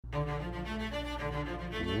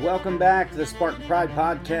Welcome back to the Spartan Pride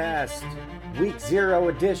Podcast, Week 0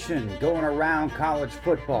 edition, going around college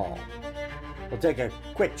football. We'll take a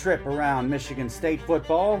quick trip around Michigan State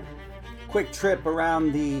football, quick trip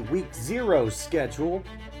around the Week 0 schedule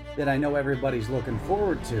that I know everybody's looking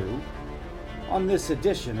forward to on this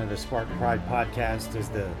edition of the Spartan Pride Podcast as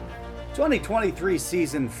the 2023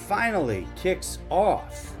 season finally kicks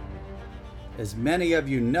off. As many of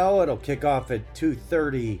you know, it'll kick off at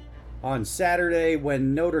 2:30 on Saturday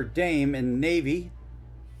when Notre Dame and Navy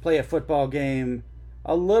play a football game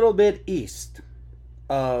a little bit east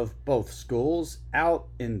of both schools out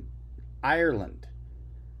in Ireland.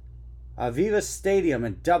 Aviva Stadium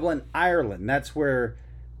in Dublin, Ireland. That's where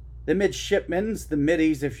the midshipmens, the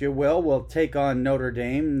middies if you will take on Notre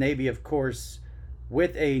Dame. Navy, of course,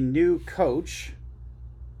 with a new coach.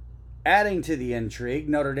 Adding to the intrigue,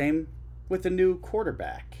 Notre Dame with a new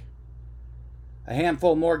quarterback. A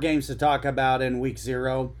handful more games to talk about in Week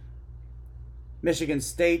 0. Michigan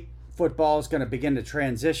State football is going to begin to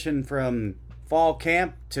transition from fall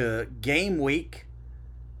camp to game week.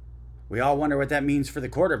 We all wonder what that means for the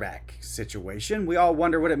quarterback situation. We all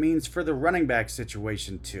wonder what it means for the running back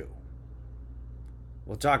situation too.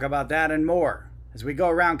 We'll talk about that and more as we go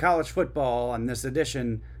around college football on this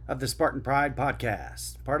edition of the Spartan Pride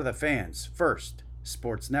Podcast, part of the Fans First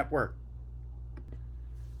Sports Network.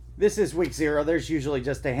 This is Week 0. There's usually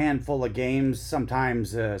just a handful of games,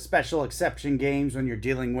 sometimes special exception games when you're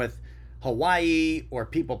dealing with Hawaii or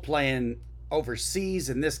people playing overseas.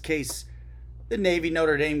 In this case, the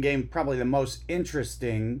Navy-Notre Dame game, probably the most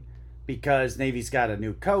interesting because Navy's got a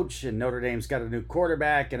new coach and Notre Dame's got a new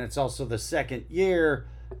quarterback, and it's also the second year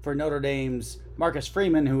for Notre Dame's Marcus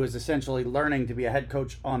Freeman, who is essentially learning to be a head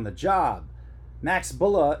coach on the job. Max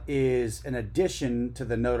Bulla is an addition to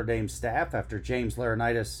the Notre Dame staff after James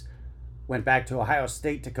Laurinaitis went back to Ohio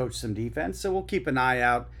State to coach some defense. So we'll keep an eye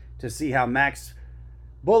out to see how Max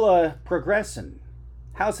Bulla progressing.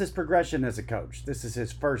 How's his progression as a coach? This is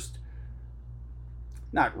his first,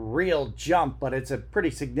 not real jump, but it's a pretty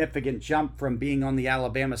significant jump from being on the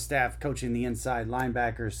Alabama staff coaching the inside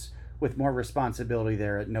linebackers with more responsibility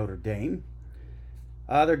there at Notre Dame.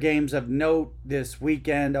 Other games of note this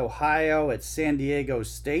weekend, Ohio at San Diego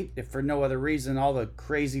State. If for no other reason, all the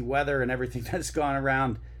crazy weather and everything that's gone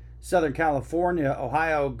around Southern California,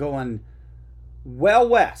 Ohio going well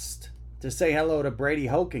west to say hello to Brady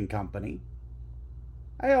Hoke and company.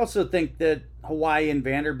 I also think that Hawaii and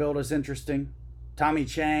Vanderbilt is interesting. Tommy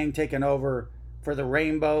Chang taking over for the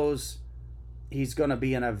Rainbows. He's going to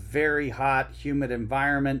be in a very hot, humid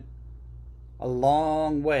environment, a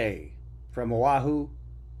long way from Oahu.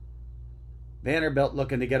 Vanderbilt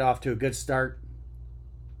looking to get off to a good start.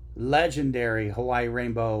 Legendary Hawaii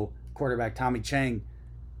Rainbow quarterback Tommy Chang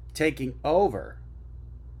taking over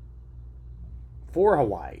for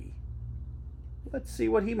Hawaii. Let's see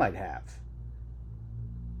what he might have.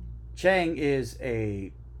 Chang is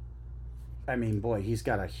he's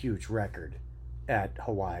got a huge record at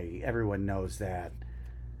Hawaii. Everyone knows that.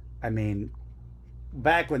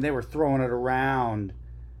 Back when they were throwing it around,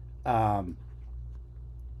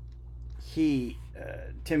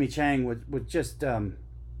 Timmy Chang would just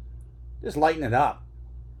lighten it up.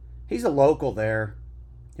 He's a local there.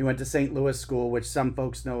 He went to St. Louis school, which some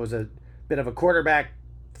folks know is a bit of a quarterback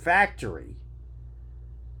factory.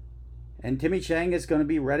 And Timmy Chang is going to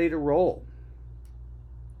be ready to roll.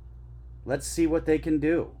 Let's see what they can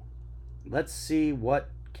do. Let's see what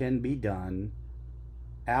can be done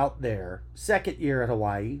out there. Second year at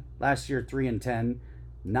Hawaii. Last year 3-10.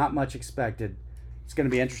 Not much expected. It's going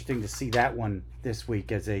to be interesting to see that one this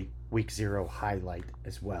week as a Week 0 highlight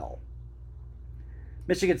as well.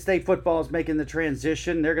 Michigan State football is making the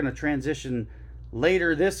transition. They're going to transition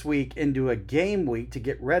later this week into a game week to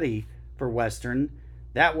get ready for Western.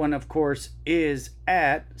 That one, of course, is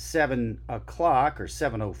at 7 o'clock or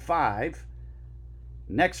 7:05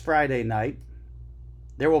 next Friday night.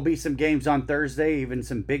 There will be some games on Thursday, even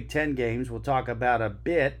some Big Ten games we'll talk about a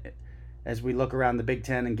bit as we look around the Big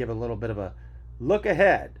Ten and give a little bit of a look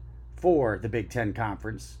ahead for the Big Ten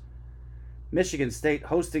Conference. Michigan State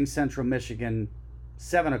hosting Central Michigan,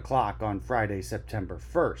 7 o'clock on Friday, September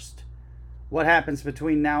 1st. What happens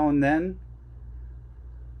between now and then?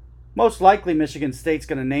 Most likely Michigan State's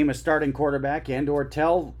going to name a starting quarterback and or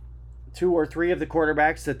tell 2 or 3 of the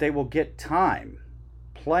quarterbacks that they will get time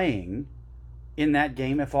playing in that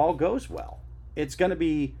game if all goes well. It's going to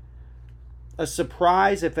be a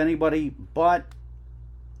surprise if anybody but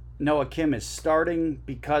Noah Kim is starting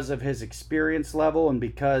because of his experience level and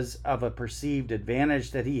because of a perceived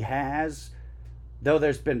advantage that he has. Though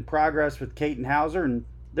there's been progress with Caden Hauser, and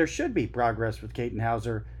there should be progress with Caden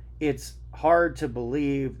Hauser it's hard to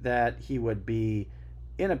believe that he would be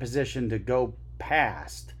in a position to go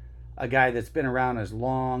past a guy that's been around as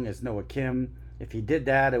long as Noah Kim. If he did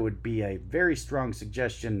that, it would be a very strong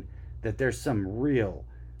suggestion that there's some real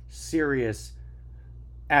serious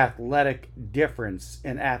athletic difference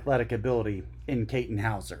in athletic ability in Caton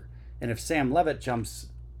Hauser. And if Sam Levitt jumps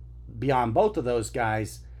beyond both of those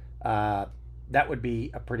guys, that would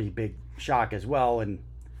be a pretty big shock as well. And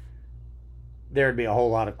there'd be a whole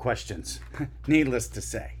lot of questions, needless to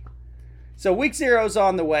say. So week 0 is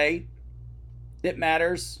on the way. It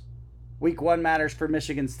matters. Week 1 matters for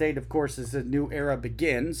Michigan State, of course, as the new era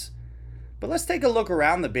begins. But let's take a look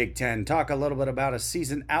around the Big Ten, talk a little bit about a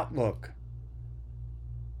season outlook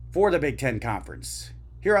for the Big Ten Conference,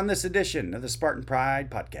 here on this edition of the Spartan Pride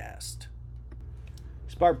Podcast.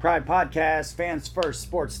 Spartan Pride Podcast, Fans First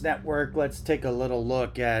Sports Network. Let's take a little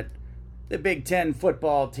look at the Big Ten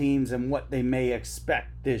football teams and what they may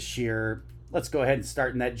expect this year. Let's go ahead and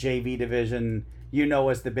start in that JV division. You know,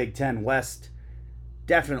 as the Big Ten West,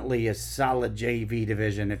 definitely a solid JV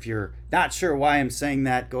division. If you're not sure why I'm saying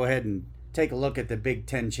that, go ahead and take a look at the Big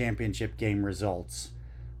Ten championship game results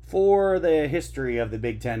for the history of the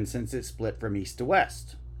Big Ten since it split from East to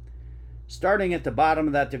West. Starting at the bottom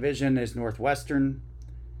of that division is Northwestern.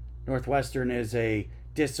 Northwestern is a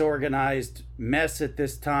disorganized mess at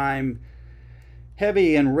this time,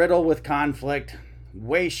 heavy and riddled with conflict,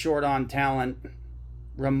 way short on talent,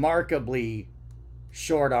 remarkably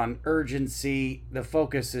short on urgency. The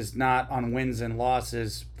focus is not on wins and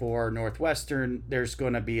losses for Northwestern. There's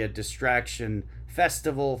going to be a distraction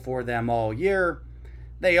festival for them all year.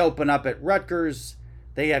 They open up at Rutgers.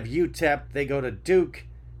 They have UTEP. They go to Duke.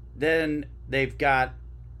 Then they've got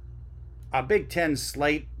a Big Ten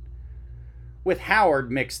slate with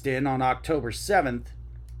Howard mixed in on October 7th,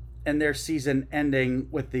 and their season ending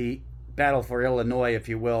with the battle for Illinois, if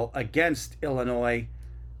you will, against Illinois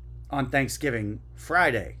on Thanksgiving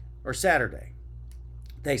Friday or Saturday,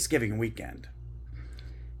 Thanksgiving weekend.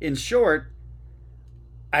 In short,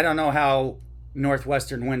 I don't know how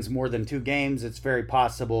Northwestern wins more than 2 games. It's very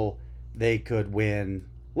possible they could win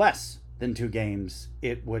less than 2 games.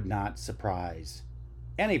 It would not surprise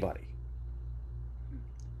anybody.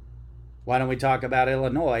 Why don't we talk about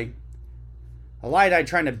Illinois? Illini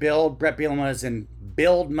trying to build. Brett Bielema is in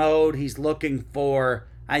build mode. He's looking for,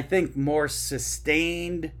 I think, more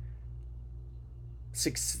sustained,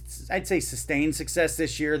 I'd say sustained success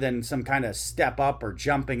this year than some kind of step up or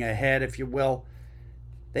jumping ahead, if you will.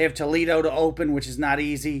 They have Toledo to open, which is not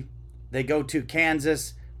easy. They go to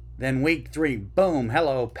Kansas. Then week 3, boom,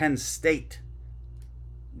 hello, Penn State.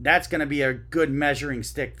 That's going to be a good measuring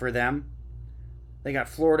stick for them. They got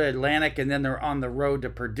Florida Atlantic, and then they're on the road to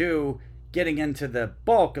Purdue, getting into the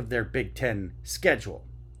bulk of their Big Ten schedule.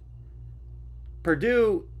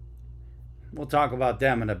 Purdue, we'll talk about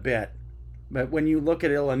them in a bit. But when you look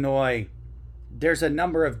at Illinois, there's a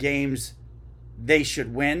number of games they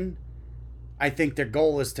should win. I think their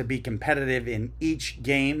goal is to be competitive in each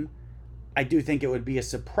game. I do think it would be a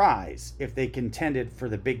surprise if they contended for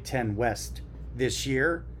the Big Ten West this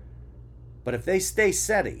year. But if they stay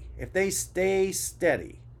steady,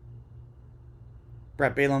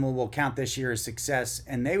 Brett Bielema will count this year as success,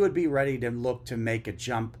 and they would be ready to look to make a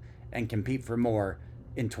jump and compete for more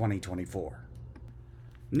in 2024.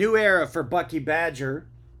 New era for Bucky Badger,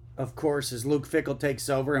 of course, as Luke Fickell takes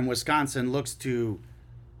over and Wisconsin looks to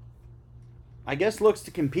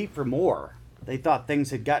compete for more. They thought things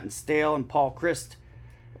had gotten stale, and Paul Chryst,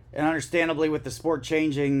 and understandably with the sport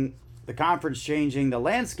changing, the conference changing, the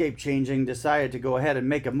landscape changing, decided to go ahead and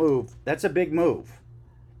make a move. That's a big move.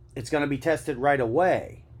 It's going to be tested right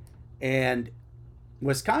away. And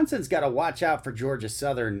Wisconsin's got to watch out for Georgia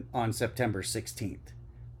Southern on September 16th.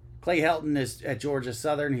 Clay Helton is at Georgia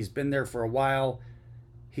Southern. He's been there for a while.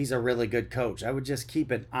 He's a really good coach. I would just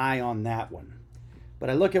keep an eye on that one. But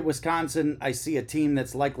I look at Wisconsin, I see a team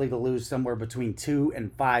that's likely to lose somewhere between 2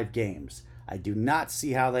 and 5 games. I do not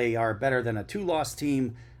see how they are better than a 2-loss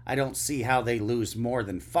team. I don't see how they lose more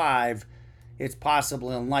than 5. It's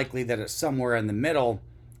possibly unlikely that it's somewhere in the middle.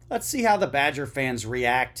 Let's see how the Badger fans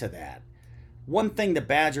react to that. One thing the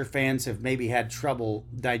Badger fans have maybe had trouble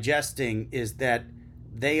digesting is that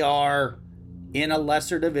they are in a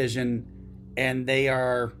lesser division and they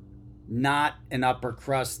are not an upper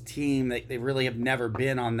crust team. They really have never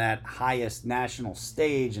been on that highest national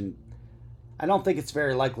stage, and I don't think it's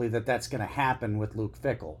very likely that that's going to happen with Luke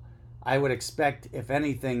Fickell. I would expect, if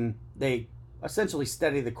anything, they essentially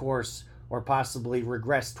steady the course or possibly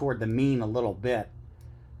regress toward the mean a little bit.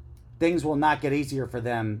 Things will not get easier for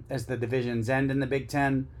them as the divisions end in the Big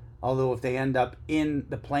Ten, Although if they end up in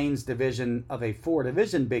the Plains division of a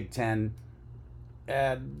 4-division Big Ten,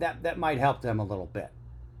 that might help them a little bit.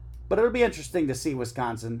 But it'll be interesting to see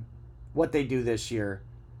Wisconsin, what they do this year.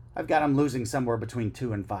 I've got them losing somewhere between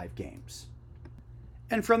 2 and 5 games.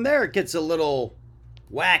 And from there, it gets a little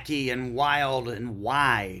wacky and wild and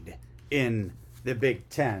wide in the Big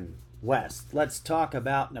Ten West. Let's talk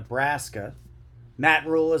about Nebraska. Matt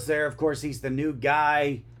Rule is there. Of course, he's the new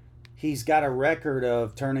guy. He's got a record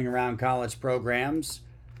of turning around college programs.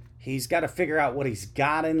 He's got to figure out what he's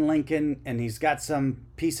got in Lincoln, and he's got some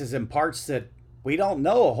pieces and parts that we don't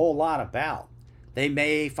know a whole lot about. They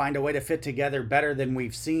may find a way to fit together better than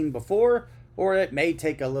we've seen before, or it may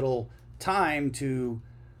take a little time to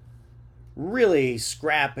really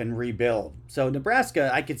scrap and rebuild. So Nebraska,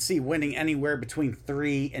 I could see winning anywhere between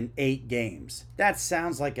 3 and 8 games. That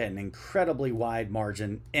sounds like an incredibly wide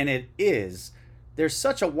margin, and it is. There's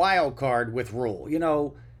such a wild card with Rule. You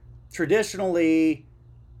know, traditionally,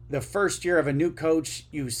 the first year of a new coach,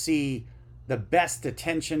 you see the best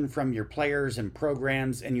attention from your players and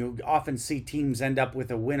programs, and you often see teams end up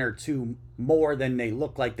with a win or two more than they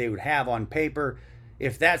look like they would have on paper.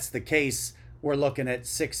 If that's the case, we're looking at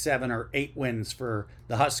 6, 7, or 8 wins for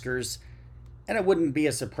the Huskers, and it wouldn't be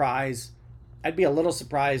a surprise. I'd be a little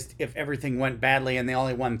surprised if everything went badly and they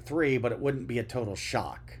only won 3, but it wouldn't be a total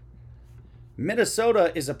shock.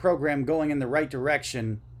 Minnesota is a program going in the right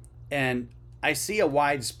direction, and I see a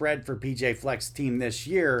wide spread for PJ Fleck's team this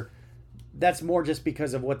year. That's more just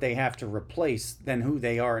because of what they have to replace than who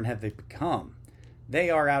they are and have they become. They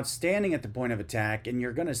are outstanding at the point of attack, and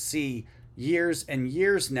you're going to see years and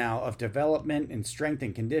years now of development and strength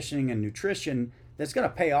and conditioning and nutrition that's going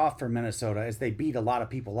to pay off for Minnesota as they beat a lot of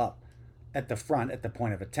people up at the front at the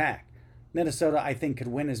point of attack. Minnesota, I think, could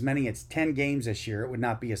win as many as 10 games this year. It would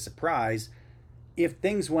not be a surprise. If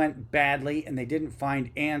things went badly and they didn't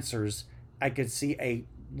find answers, I could see a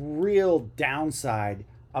real downside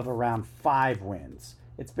of around 5 wins.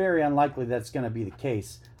 It's very unlikely that's going to be the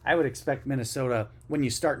case. I would expect Minnesota, when you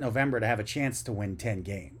start November, to have a chance to win 10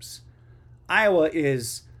 games. Iowa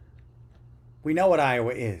is, we know what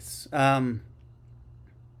Iowa is. A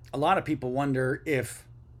lot of people wonder if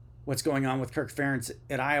what's going on with Kirk Ferentz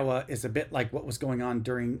at Iowa is a bit like what was going on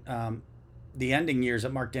during the ending years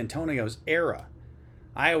of Mark D'Antonio's era.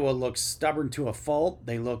 Iowa looks stubborn to a fault.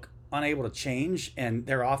 They look unable to change, and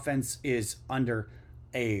their offense is under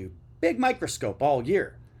a big microscope all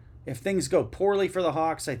year. If things go poorly for the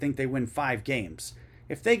Hawks, I think they win 5 games.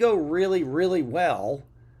 If they go really, really well,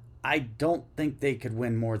 I don't think they could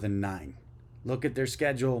win more than 9. Look at their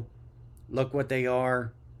schedule. Look what they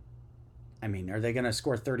are. I mean, are they going to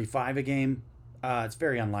score 35 a game? It's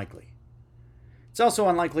very unlikely. It's also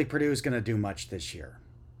unlikely Purdue's going to do much this year.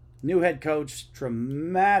 New head coach,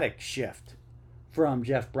 dramatic shift from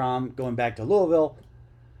Jeff Brom going back to Louisville.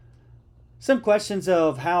 Some questions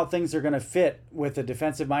of how things are going to fit with a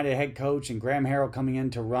defensive-minded head coach and Graham Harrell coming in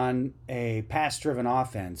to run a pass-driven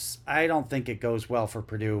offense. I don't think it goes well for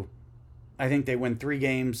Purdue. I think they win 3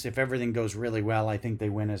 games. If everything goes really well, I think they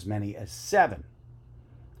win as many as 7.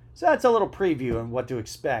 So that's a little preview of what to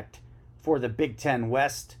expect for the Big Ten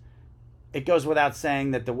West. It goes without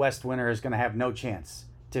saying that the West winner is going to have no chance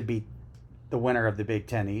to beat the winner of the Big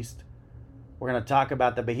Ten East. We're going to talk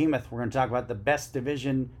about the behemoth. We're going to talk about the best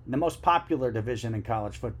division, the most popular division in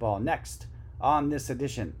college football next on this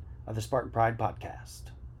edition of the Spartan Pride Podcast.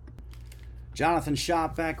 Jonathan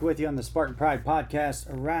Schaap back with you on the Spartan Pride Podcast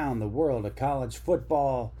around the world of college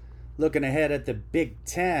football. Looking ahead at the Big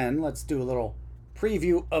Ten, let's do a little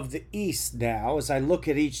preview of the East now as I look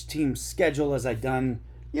at each team's schedule as I've done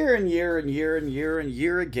year and year and year and year and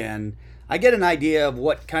year again. I get an idea of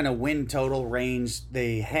what kind of win total range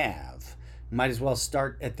they have. Might as well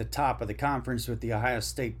start at the top of the conference with the Ohio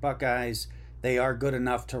State Buckeyes. They are good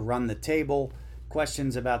enough to run the table.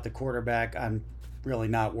 Questions about the quarterback, I'm really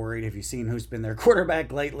not worried. Have you seen who's been their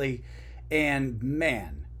quarterback lately? And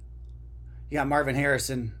man, you got Marvin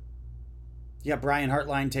Harrison. You got Brian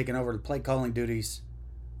Hartline taking over the play calling duties.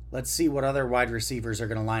 Let's see what other wide receivers are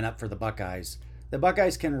going to line up for the Buckeyes. The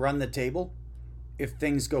Buckeyes can run the table. If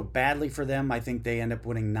things go badly for them, I think they end up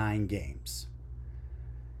winning 9 games.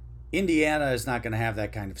 Indiana is not going to have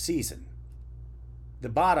that kind of season. The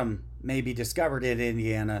bottom may be discovered in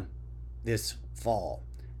Indiana this fall.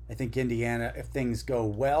 I think Indiana, if things go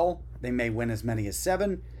well, they may win as many as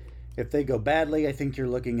 7. If they go badly, I think you're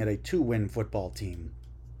looking at a 2-win football team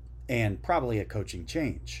and probably a coaching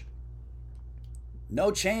change. No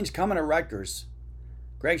change coming to Rutgers.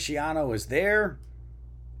 Greg Schiano is there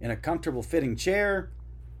in a comfortable fitting chair,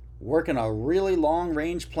 working a really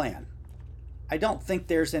long-range plan. I don't think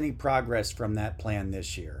there's any progress from that plan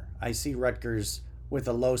this year. I see Rutgers with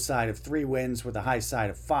a low side of 3 wins with a high side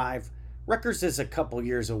of 5. Rutgers is a couple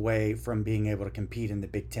years away from being able to compete in the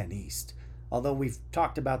Big Ten East. Although we've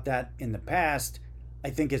talked about that in the past, I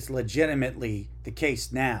think it's legitimately the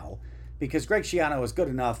case now because Greg Schiano is good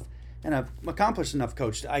enough and an accomplished enough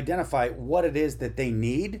coach to identify what it is that they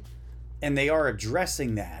need, and they are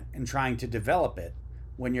addressing that and trying to develop it.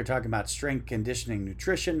 When you're talking about strength, conditioning,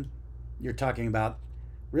 nutrition, you're talking about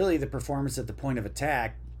really the performance at the point of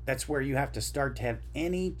attack. That's where you have to start to have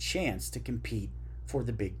any chance to compete for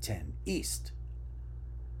the Big Ten East.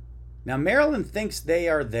 Now, Maryland thinks they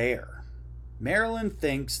are there. Maryland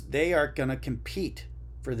thinks they are going to compete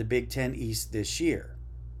for the Big Ten East this year.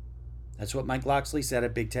 That's what Mike Locksley said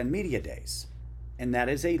at Big Ten Media Days. And that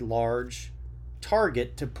is a large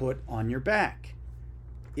target to put on your back.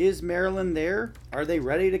 Is Maryland there? Are they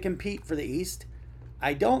ready to compete for the East?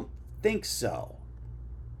 I don't think so.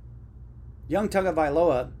 Young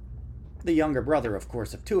Tagovailoa, the younger brother, of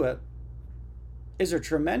course, of Tua, is a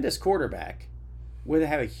tremendous quarterback with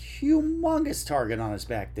have a humongous target on his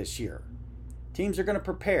back this year. Teams are going to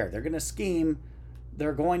prepare. They're going to scheme.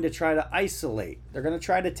 They're going to try to isolate. They're going to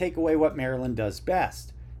try to take away what Maryland does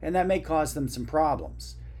best. And that may cause them some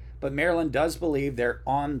problems. But Maryland does believe they're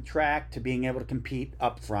on track to being able to compete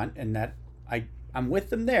up front. And that I'm with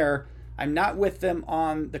them there. I'm not with them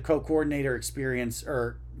on the co-coordinator experience,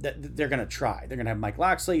 or that they're going to try. They're going to have Mike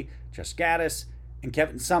Locksley, Josh Gaddis, and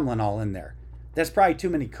Kevin Sumlin all in there. That's probably too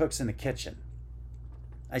many cooks in the kitchen.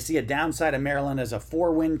 I see a downside of Maryland as a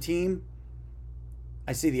 4-win team.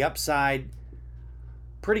 I see the upside,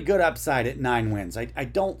 pretty good upside at 9 wins. I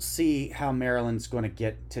don't see how Maryland's going to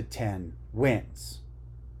get to 10 wins.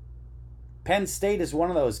 Penn State is one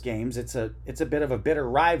of those games. It's a bit of a bitter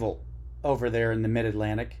rival over there in the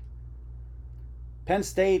Mid-Atlantic. Penn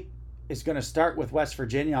State is going to start with West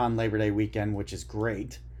Virginia on Labor Day weekend, which is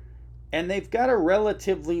great. And they've got a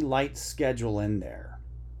relatively light schedule in there.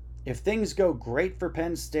 If things go great for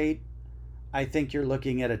Penn State, I think you're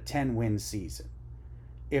looking at a 10-win season.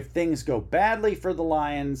 If things go badly for the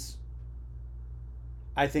Lions,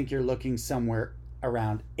 I think you're looking somewhere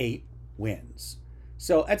around 8 wins.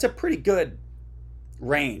 So that's a pretty good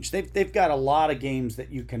range. They've got a lot of games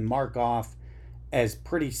that you can mark off as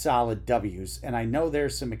pretty solid W's. And I know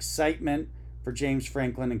there's some excitement for James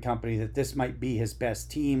Franklin and company that this might be his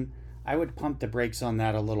best team. I would pump the brakes on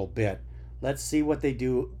that a little bit. Let's see what they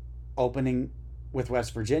do opening with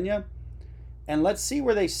West Virginia. And let's see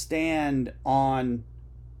where they stand on,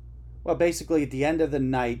 well, basically at the end of the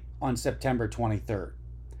night on September 23rd.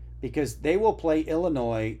 Because they will play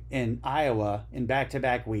Illinois and Iowa in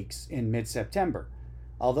back-to-back weeks in mid-September.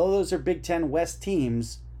 Although those are Big Ten West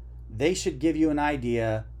teams, they should give you an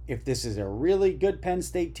idea if this is a really good Penn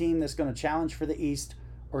State team that's going to challenge for the East,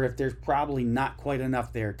 or if there's probably not quite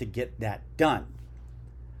enough there to get that done.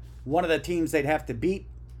 One of the teams they'd have to beat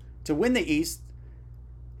to win the East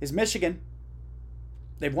is Michigan.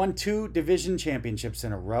 They've won 2 division championships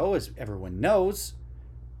in a row, as everyone knows,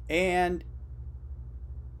 and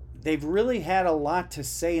they've really had a lot to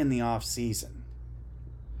say in the offseason.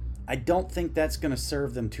 I don't think that's going to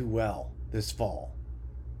serve them too well this fall.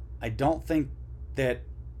 I don't think that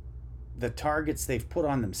the targets they've put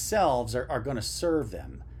on themselves are going to serve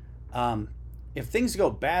them. If things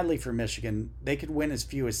go badly for Michigan, they could win as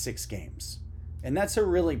few as 6 games. And that's a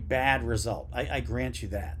really bad result. I grant you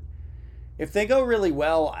that. If they go really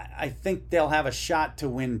well, I think they'll have a shot to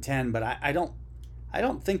win 10, but I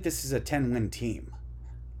don't think this is a 10-win team.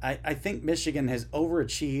 I think Michigan has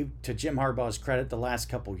overachieved, to Jim Harbaugh's credit, the last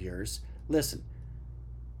couple years. Listen,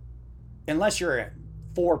 unless you're at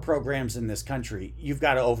 4 programs in this country, you've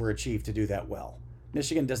got to overachieve to do that well.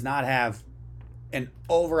 Michigan does not have an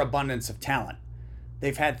overabundance of talent.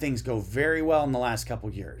 They've had things go very well in the last couple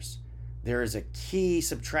years. There is a key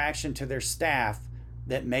subtraction to their staff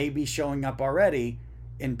that may be showing up already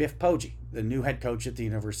in Biff Poggi, the new head coach at the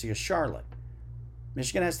University of Charlotte.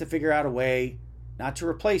 Michigan has to figure out a way not to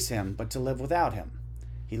replace him, but to live without him.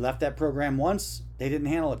 He left that program once. They didn't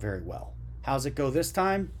handle it very well. How's it go this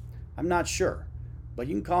time? I'm not sure. But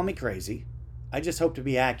you can call me crazy. I just hope to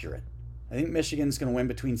be accurate. I think Michigan's going to win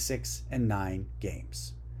between 6 and 9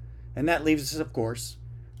 games. And that leaves us, of course,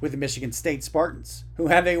 with the Michigan State Spartans, who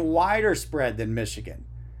have a wider spread than Michigan.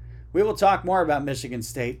 We will talk more about Michigan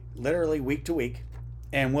State literally week to week,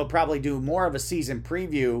 and we'll probably do more of a season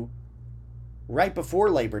preview right before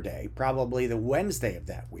Labor Day, probably the Wednesday of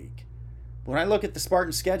that week. When I look at the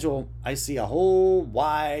Spartan schedule, I see a whole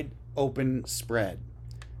wide open spread.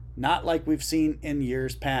 Not like we've seen in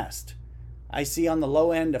years past. I see on the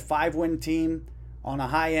low end a 5-win team. On a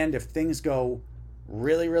high end, if things go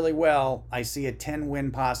really, really well, I see a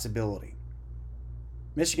 10-win possibility.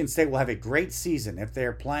 Michigan State will have a great season if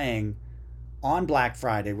they're playing on Black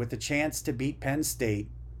Friday with the chance to beat Penn State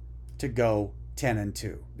to go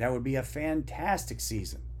 10-2. That would be a fantastic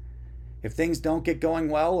season. If things don't get going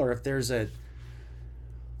well, or if there's a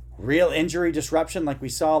real injury disruption like we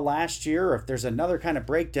saw last year, or if there's another kind of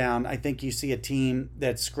breakdown, I think you see a team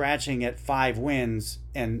that's scratching at 5 wins,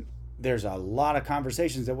 and there's a lot of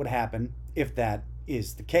conversations that would happen if that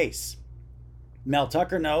is the case. Mel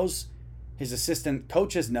Tucker knows, his assistant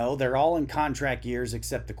coaches know, they're all in contract years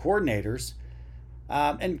except the coordinators.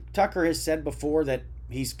 And Tucker has said before that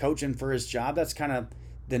he's coaching for his job. That's kind of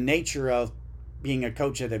the nature of being a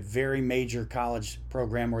coach at a very major college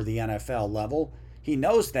program or the NFL level. He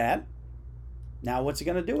knows that. Now what's he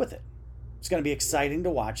going to do with it? It's going to be exciting to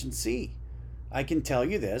watch and see. I can tell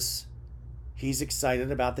you this. He's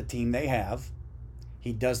excited about the team they have.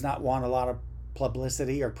 He does not want a lot of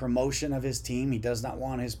publicity or promotion of his team. He does not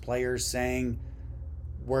want his players saying,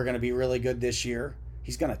 we're going to be really good this year.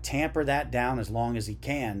 He's going to tamper that down as long as he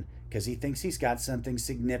can because he thinks he's got something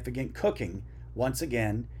significant cooking once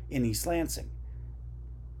again in East Lansing.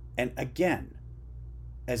 And again,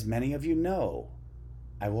 as many of you know,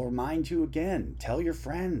 I will remind you again, tell your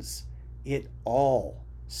friends, it all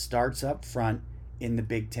starts up front in the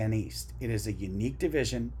Big Ten East. It is a unique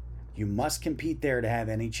division. You must compete there to have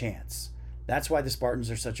any chance. That's why the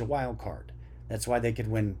Spartans are such a wild card. That's why they could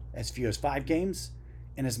win as few as 5 games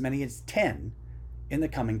and as many as 10 in the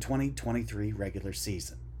coming 2023 regular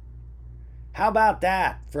season. How about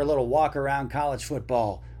that for a little walk around college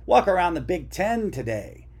football? Walk around the Big Ten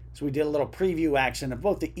today. So we did a little preview action of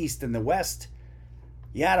both the East and the West.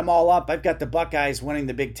 You add them all up. I've got the Buckeyes winning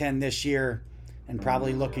the Big Ten this year and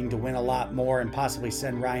probably looking to win a lot more and possibly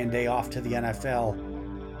send Ryan Day off to the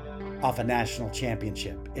NFL off a national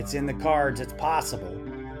championship. It's in the cards. It's possible.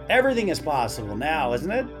 Everything is possible now,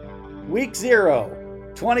 isn't it? Week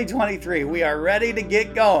 0, 2023. We are ready to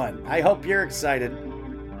get going. I hope you're excited.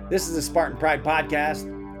 This is the Spartan Pride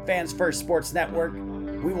Podcast, Fans First Sports Network.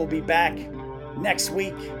 We will be back next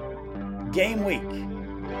week, game week,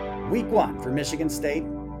 week 1 for Michigan State.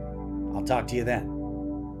 I'll talk to you then.